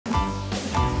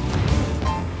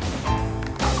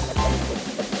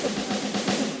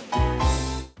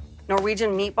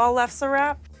Norwegian Meatball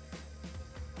Wrap.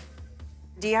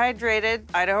 Dehydrated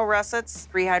Idaho russets,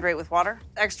 rehydrate with water.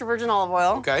 Extra virgin olive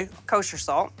oil. Okay. Kosher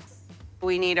salt.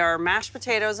 We need our mashed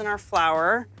potatoes and our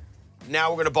flour.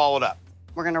 Now we're gonna ball it up.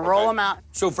 We're gonna roll them out.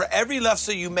 So for every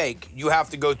lefse you make, you have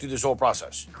to go through this whole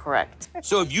process. Correct.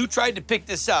 So if you tried to pick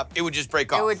this up, it would just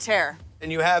break off. It would tear.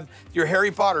 And you have your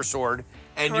Harry Potter sword,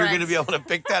 and you're gonna be able to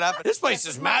pick that up. This place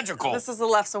is magical. This is the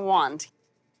lefse wand.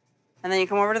 And then you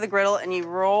come over to the griddle and you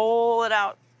roll it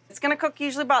out. It's gonna cook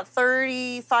usually about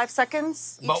 35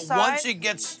 seconds each side. But once it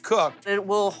gets cooked, it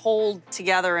will hold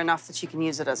together enough that you can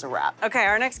use it as a wrap. Okay,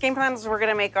 our next game plan is we're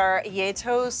gonna make our yay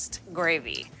toast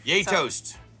gravy. Yay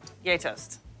toast. Yay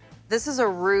toast. This is a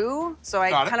roux, so I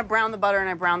kind of brown the butter and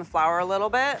I brown the flour a little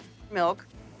bit. Milk,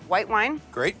 white wine.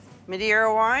 Great.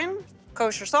 Madeira wine,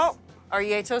 kosher salt, our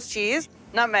yay toast cheese,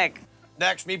 nutmeg.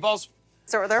 Next, meatballs.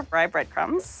 Start with our rye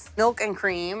breadcrumbs, milk and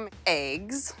cream,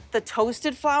 eggs. The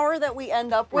toasted flour that we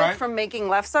end up with from making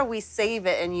lefse, we save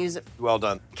it and use it. Well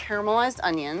done. Caramelized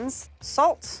onions,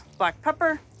 salt, black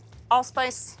pepper,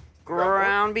 allspice,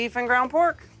 ground beef and ground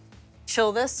pork.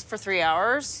 Chill this for 3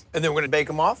 hours. And then we're gonna bake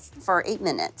them off? For 8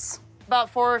 minutes. About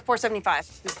 475.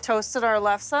 We've toasted our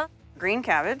lefse, green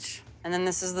cabbage. And then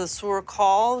this is the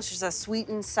surkål, which is a sweet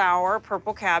and sour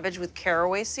purple cabbage with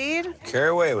caraway seed.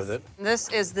 Caraway with it. This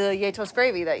is the yay toast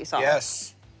gravy that you saw.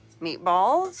 Yes.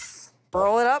 Meatballs.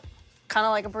 Roll it up, kind of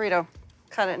like a burrito.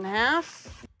 Cut it in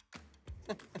half.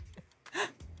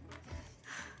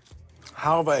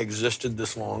 How have I existed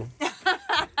this long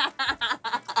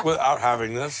without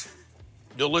having this?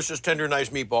 Delicious, tender, nice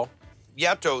meatball.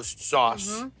 Yeah, toast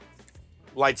sauce.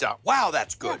 Lights out. Wow,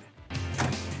 that's good.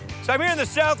 So I'm here in the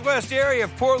southwest area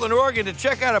of Portland, Oregon to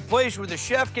check out a place where the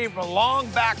chef came from a long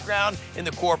background in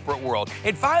the corporate world.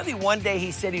 And finally, one day,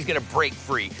 he said he's gonna break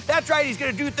free. That's right, he's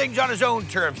gonna do things on his own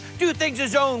terms, do things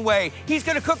his own way. He's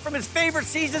gonna cook from his favorite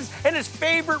seasons and his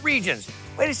favorite regions.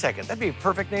 Wait a second, that'd be a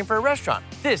perfect name for a restaurant.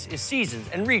 This is Seasons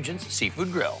and Regions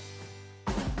Seafood Grill.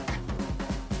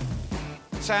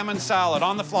 Salmon salad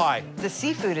on the fly. The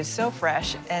seafood is so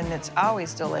fresh, and it's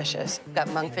always delicious. Got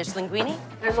monkfish linguine.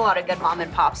 There's a lot of good mom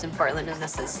and pops in Portland, and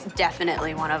this is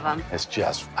definitely one of them. It's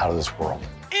just out of this world.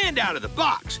 And out of the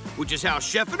box, which is how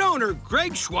chef and owner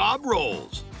Greg Schwab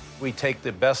rolls. We take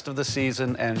the best of the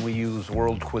season and we use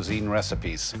world cuisine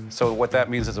recipes. So what that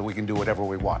means is that we can do whatever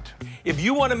we want. If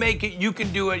you want to make it, you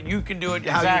can do it. You can do it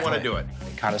how you want to do it.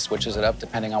 It kind of switches it up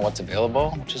depending on what's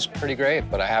available, which is pretty great,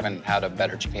 but I haven't had a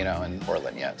better cioppino in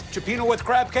Portland yet. Cioppino with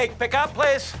crab cake, pick up,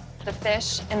 please. The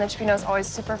fish in the cioppino is always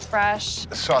super fresh.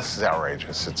 The sauce is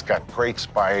outrageous. It's got great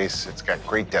spice. It's got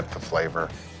great depth of flavor.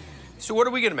 So what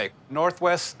are we gonna make?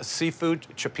 Northwest seafood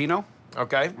cioppino.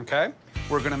 Okay. Okay.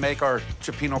 We're gonna make our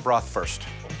cioppino broth first.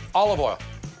 Olive oil,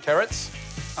 carrots,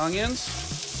 onions,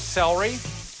 celery,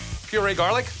 puree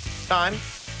garlic, thyme,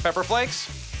 pepper flakes,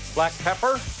 black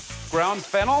pepper, ground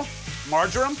fennel,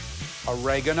 marjoram,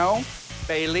 oregano,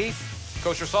 bay leaf,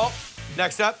 kosher salt.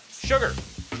 Next up, sugar,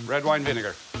 red wine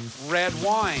vinegar, red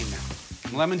wine,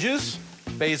 lemon juice,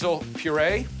 basil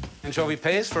puree, anchovy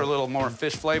paste for a little more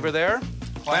fish flavor there,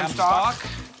 clam stock,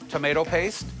 tomato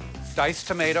paste, diced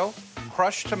tomato,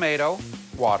 crushed tomato,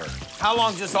 water. How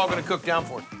long is this all gonna cook down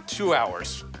for? 2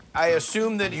 hours. I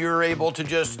assume that you're able to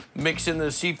just mix in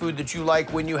the seafood that you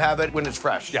like when you have it, when it's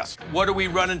fresh. Yes. What are we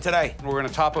running today? We're gonna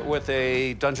top it with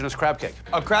a Dungeness crab cake.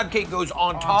 A crab cake goes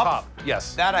on top?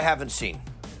 Yes. That I haven't seen.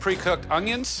 Pre-cooked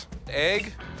onions,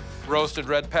 egg, roasted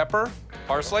red pepper,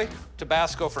 parsley,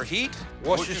 Tabasco for heat,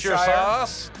 Worcestershire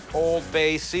sauce, Old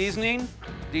Bay seasoning,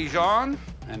 Dijon,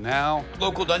 and now...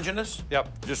 Local Dungeness?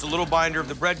 Yep. Just a little binder of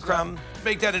the breadcrumb.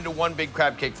 Make that into one big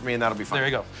crab cake for me, and that'll be fine. There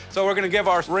you go. So we're gonna give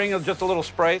our ring just a little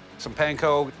spray, some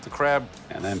panko, the crab,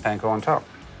 and then panko on top.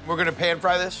 We're gonna pan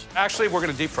fry this? Actually, we're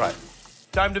gonna deep fry it.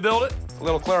 Time to build it? A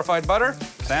little clarified butter,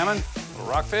 salmon,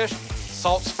 little rockfish,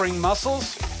 salt spring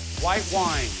mussels, white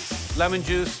wine, lemon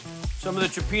juice. Some of the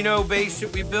cioppino base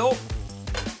that we built.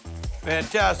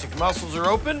 Fantastic. Mussels are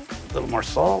open. A little more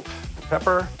salt,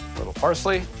 pepper, a little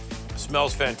parsley.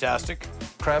 Smells fantastic.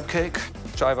 Crab cake,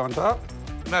 chive on top.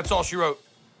 And that's all she wrote.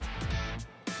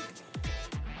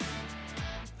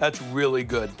 That's really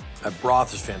good. That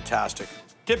broth is fantastic.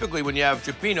 Typically, when you have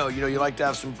cioppino, you like to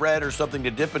have some bread or something to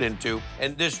dip it into.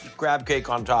 And this crab cake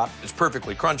on top is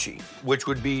perfectly crunchy, which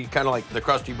would be kind of like the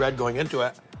crusty bread going into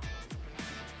it.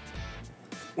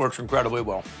 Works incredibly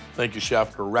well. Thank you,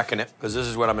 Chef, for wrecking it, because this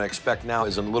is what I'm gonna expect now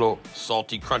is a little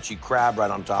salty, crunchy crab right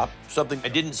on top. Something I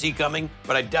didn't see coming,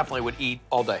 but I definitely would eat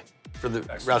all day for the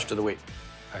rest of the week.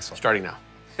 Excellent. Starting now.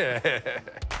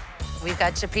 we've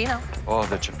got cioppino. Oh,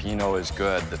 the cioppino is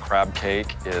good. The crab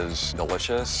cake is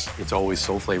delicious. It's always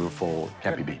so flavorful,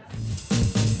 can't be beat.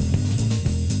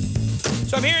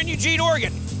 So I'm here in Eugene,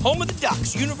 Oregon, home of the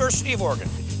Ducks, University of Oregon.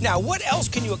 Now, what else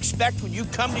can you expect when you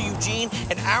come to Eugene,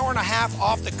 an hour and a half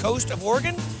off the coast of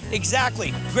Oregon?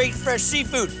 Exactly, great fresh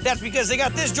seafood. That's because they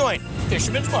got this joint,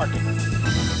 Fisherman's Market.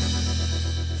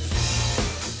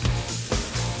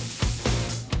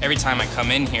 Every time I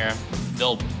come in here,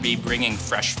 they'll be bringing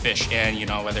fresh fish in, you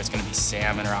know, whether it's gonna be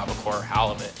salmon or albacore or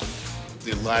halibut.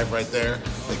 They're live right there,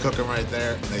 they cook them right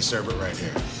there, and they serve it right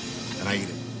here. And I eat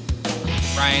it.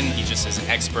 Ryan, he just is an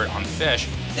expert on fish.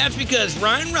 That's because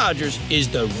Ryan Rogers is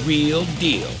the real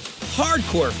deal.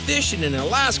 Hardcore fishing in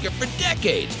Alaska for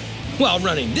decades, while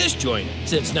running this joint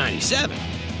since '97.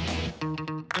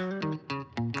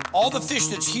 All the fish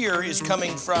that's here is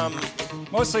coming from...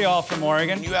 Mostly all from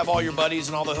Oregon. You have all your buddies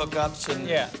and all the hookups and...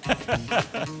 Yeah.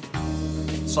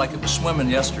 It's like it was swimming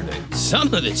yesterday.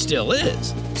 Some of it still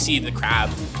is. You see the crab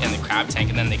in the crab tank,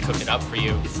 and then they cook it up for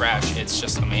you fresh. It's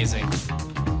just amazing.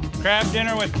 Crab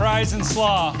dinner with fries and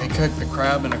slaw. They cook the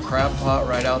crab in a crab pot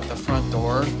right out the front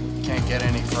door. Can't get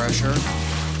any fresher.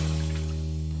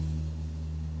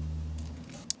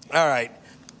 All right.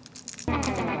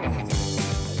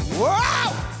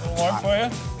 Wow! A little more for you?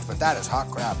 But that is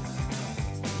hot crab.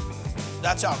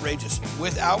 That's outrageous.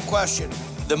 Without question,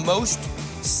 the most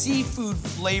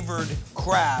seafood-flavored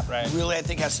crab really, I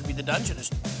think, has to be the Dungeness.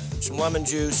 Some lemon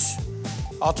juice.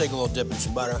 I'll take a little dip in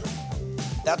some butter.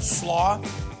 That's slaw.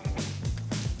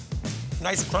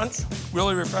 Nice crunch,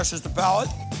 really refreshes the palate.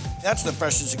 That's the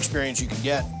freshest experience you can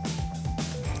get.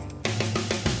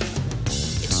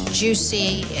 It's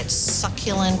juicy, it's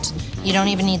succulent. You don't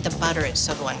even need the butter, it's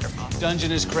so wonderful.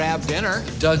 Dungeness crab dinner.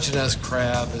 Dungeness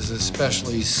crab is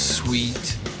especially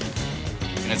sweet.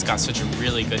 And it's got such a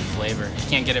really good flavor. You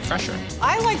can't get it fresher.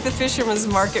 I like the Fisherman's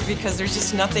Market because there's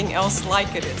just nothing else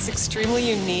like it. It's extremely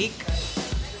unique.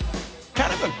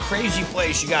 Kind of a crazy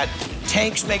place. You got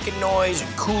tanks making noise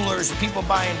and coolers and people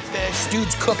buying fish.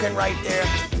 Dudes cooking right there.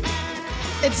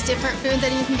 It's different food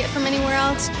than you can get from anywhere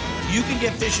else. You can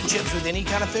get fish and chips with any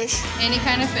kind of fish? Any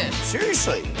kind of fish.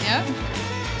 Seriously? Yeah.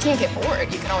 Can't get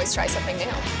bored. You can always try something new.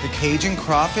 The Cajun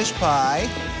crawfish pie.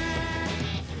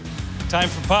 Time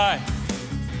for pie.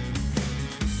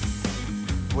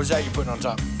 What is that you're putting on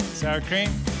top? Sour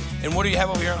cream. And what do you have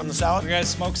over here on the salad? We got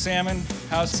smoked salmon,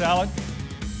 house salad.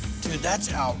 Dude,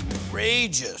 that's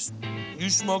outrageous. You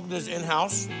smoke this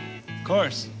in-house? Of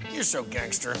course. You're so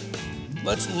gangster.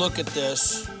 Let's look at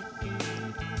this.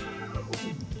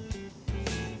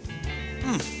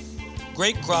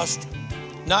 Great crust,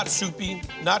 not soupy,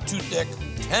 not too thick,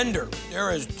 tender. They're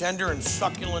as tender and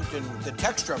succulent, and the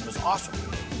texture of them is awesome.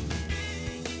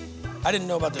 I didn't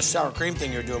know about the sour cream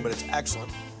thing you're doing, but it's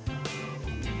excellent.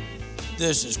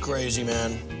 This is crazy,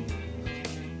 man.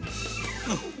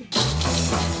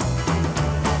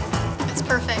 It's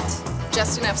perfect.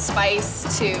 Just enough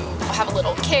spice to have a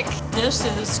little kick. This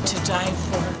is to die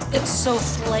for. It's so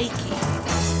flaky.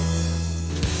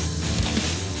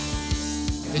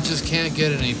 It just can't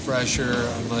get any fresher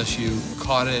unless you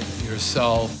caught it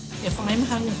yourself. If I'm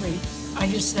hungry, I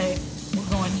just say, we're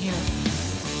going here.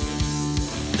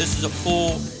 This is a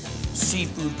full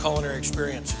seafood culinary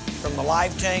experience. From the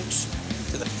live tanks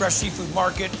to the fresh seafood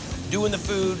market, doing the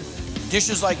food,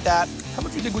 dishes like that. How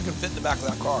much do you think we can fit in the back of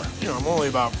that car? You know, I'm only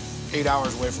about 8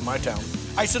 hours away from my town.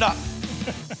 Ice it up.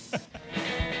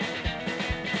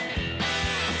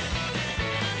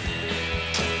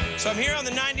 So I'm here on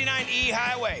the 99E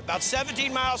highway, about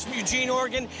 17 miles from Eugene,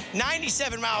 Oregon,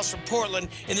 97 miles from Portland,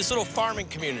 in this little farming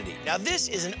community. Now, this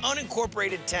is an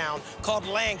unincorporated town called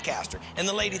Lancaster, and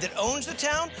the lady that owns the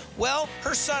town, well,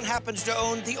 her son happens to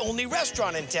own the only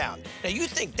restaurant in town. Now, you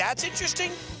think that's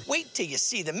interesting? Wait till you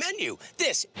see the menu.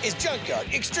 This is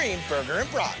Junkyard Extreme Burger and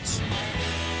Brats.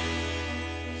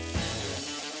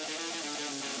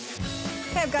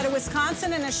 Okay, I've got a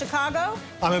Wisconsin and a Chicago.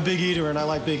 I'm a big eater, and I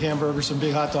like big hamburgers and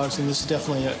big hot dogs, and this is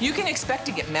definitely it. You can expect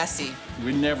to get messy.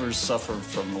 We never suffer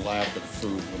from a lack of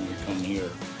food when we come here.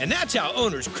 And that's how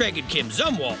owners Craig and Kim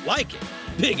Zumwalt like it,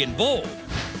 big and bold.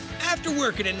 After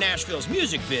working in Nashville's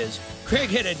music biz, Craig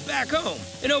headed back home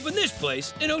and opened this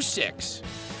place in '06.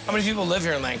 How many people live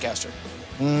here in Lancaster?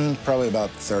 Probably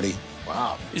about 30.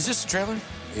 Wow. Is this a trailer?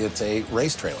 It's a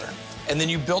race trailer. And then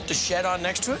you built the shed on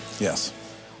next to it? Yes.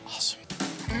 Awesome.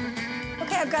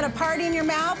 Okay, I've got a party in your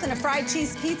mouth and a fried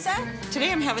cheese pizza.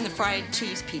 Today I'm having the fried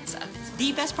cheese pizza.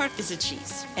 The best part is the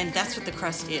cheese, and that's what the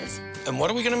crust is. And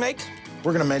what are we gonna make?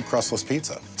 We're gonna make crustless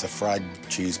pizza. It's a fried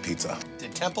cheese pizza. The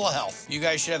Temple of Health. You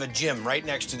guys should have a gym right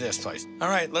next to this place. All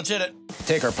right, let's hit it.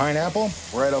 Take our pineapple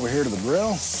right over here to the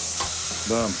grill.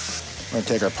 Boom. We're gonna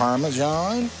take our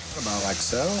Parmesan, about like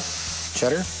so.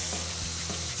 Cheddar,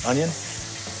 onion,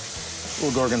 a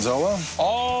little gorgonzola.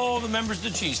 All the members of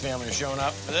the cheese family are showing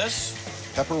up for this.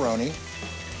 Pepperoni.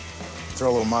 Throw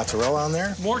a little mozzarella on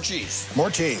there. More cheese. More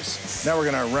cheese. Now we're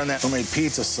gonna run that homemade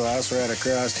pizza sauce right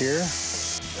across here.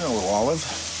 And a little olive.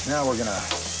 Now we're gonna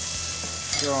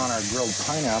throw on our grilled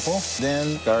pineapple.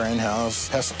 Then our in-house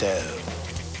pesto.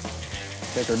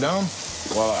 Take our dome.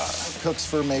 Voila. Cooks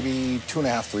for maybe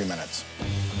 2.5, 3 minutes.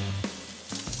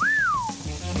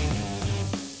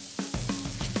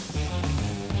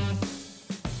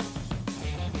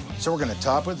 So we're gonna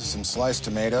top it with some sliced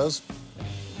tomatoes.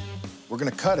 We're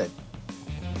gonna cut it.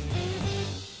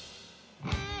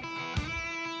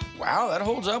 Wow, that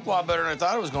holds up a lot better than I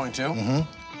thought it was going to. Mm-hmm.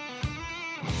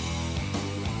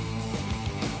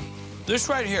 This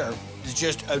right here is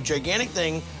just a gigantic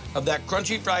thing of that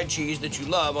crunchy fried cheese that you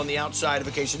love on the outside of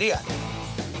a quesadilla.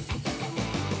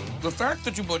 The fact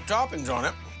that you put toppings on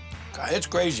it, God, it's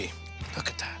crazy. Look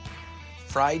at that.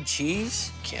 Fried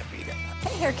cheese, can't beat it.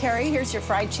 Hey, here, Carrie, here's your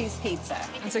fried cheese pizza.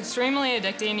 It's extremely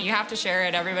addicting. You have to share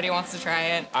it. Everybody wants to try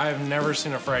it. I've never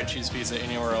seen a fried cheese pizza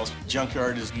anywhere else.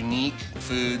 Junkyard is unique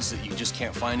foods that you just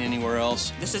can't find anywhere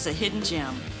else. This is a hidden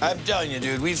gem. I'm telling you,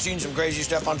 dude, we've seen some crazy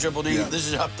stuff on Triple D. Yeah. This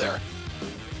is up there.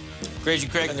 Crazy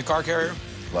Craig in the car carrier.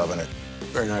 Loving it.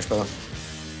 Very nice, brother.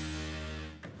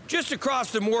 Just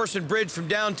across the Morrison Bridge from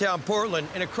downtown Portland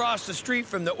and across the street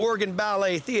from the Oregon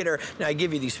Ballet Theater, now I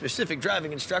give you these specific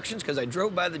driving instructions because I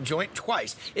drove by the joint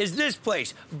twice, is this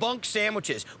place, Bunk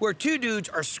Sandwiches, where two dudes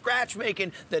are scratch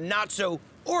making the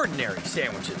not-so-ordinary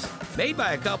sandwiches, made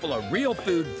by a couple of real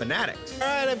food fanatics. All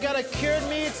right, I've got a cured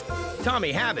meat.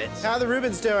 Tommy Habits. How the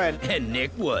Reubens doing? And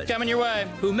Nick Wood. Coming your way.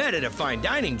 Who met at a fine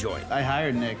dining joint. I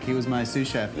hired Nick. He was my sous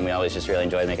chef. And we always just really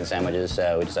enjoyed making sandwiches,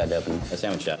 so we decided to open a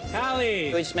sandwich shop.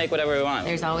 Hallie! We just make whatever we want.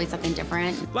 There's always something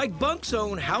different. Like Bunk's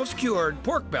own house-cured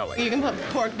pork belly. You can put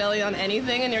pork belly on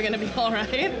anything and you're gonna be all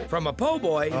right. From a po'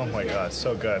 boy. Oh my God,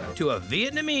 so good. To a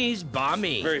Vietnamese banh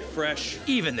mi. Very fresh.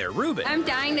 Even their Reuben. I'm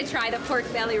dying to try the Pork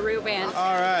Belly Reuben.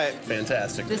 All right.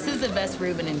 Fantastic. This is the best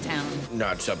Reuben in town.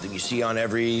 Not something you see on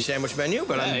every sandwich menu,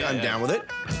 but I'm down with it.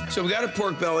 So we got a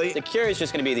pork belly. The cure is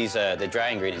just gonna be these the dry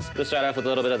ingredients. We'll start off with a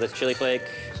little bit of this chili flake,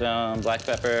 some black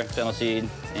pepper, fennel seed,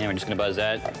 and we're just gonna buzz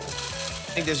that.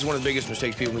 I think this is one of the biggest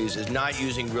mistakes people use is not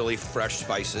using really fresh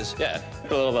spices. Yeah,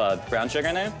 put a little brown sugar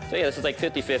in there. So yeah, this is like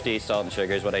 50-50 salt and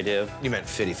sugar is what I do. You meant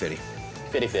fitty-fitty.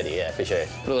 Fitty-fitty, yeah, for sure.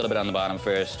 Put a little bit on the bottom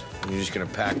first. You're just gonna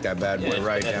pack that bad boy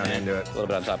right down into it. A little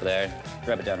bit on top of there.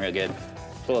 Rub it down real good.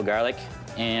 Put a little garlic,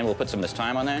 and we'll put some of this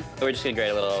thyme on there. We're just gonna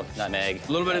grate a little nutmeg.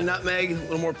 A little bit of nutmeg, a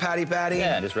little more patty.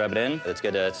 Yeah, just rub it in. It's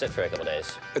good to sit for a couple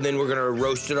days. And then we're gonna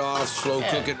roast it off, slow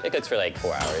cook it. It cooks for like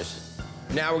 4 hours.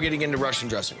 Now we're getting into Russian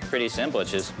dressing. Pretty simple.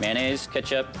 It's just mayonnaise,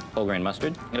 ketchup, whole grain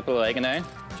mustard. I'm gonna put a little egg in there,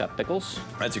 chopped pickles.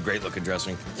 That's a great looking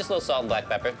dressing. Just a little salt and black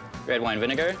pepper, red wine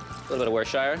vinegar, a little bit of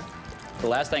Worcestershire. The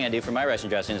last thing I do for my Russian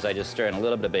dressing is I just stir in a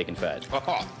little bit of bacon fat.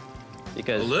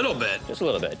 Because a little bit? Just a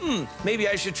little bit. Maybe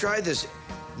I should try this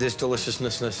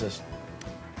deliciousness.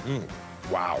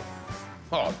 Wow.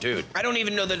 Oh, dude. I don't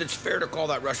even know that it's fair to call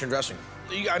that Russian dressing.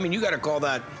 I mean, you gotta call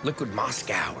that liquid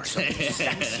Moscow or something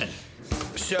sexy.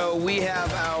 So we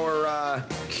have our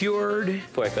cured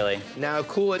pork belly. Now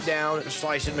cool it down,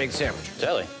 slice it, make a sandwich.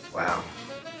 Totally. Wow.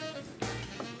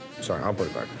 Sorry, I'll put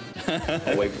it back.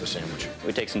 I'll wait for the sandwich.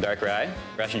 We take some dark rye,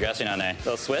 Russian dressing on there. A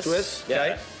little Swiss. Swiss, yeah.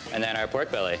 okay. And then our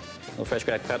pork belly. A little fresh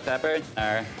cracked pepper,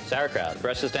 our sauerkraut.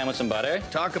 Brush this down with some butter.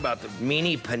 Talk about the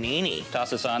meanie panini. Toss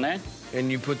this on there.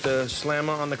 And you put the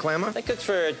slamma on the clamma? That cooks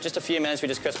for just a few minutes. We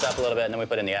just crisp it up a little bit, and then we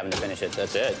put it in the oven to finish it.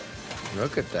 That's it.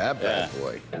 Look at that bad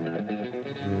boy.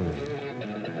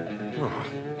 Oh.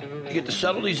 You get the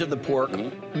subtleties of the pork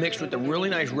mixed with the really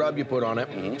nice rub you put on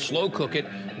it. Slow cook it,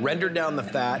 render down the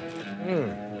fat.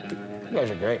 You guys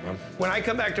are great, man. When I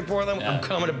come back to Portland, I'm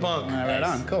coming to Bunk. Right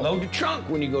on, cool. Load the trunk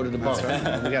when you go to the Bunk. That's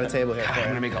right. We got a table here. I'm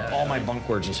gonna make up all my Bunk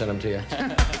words and send them to you.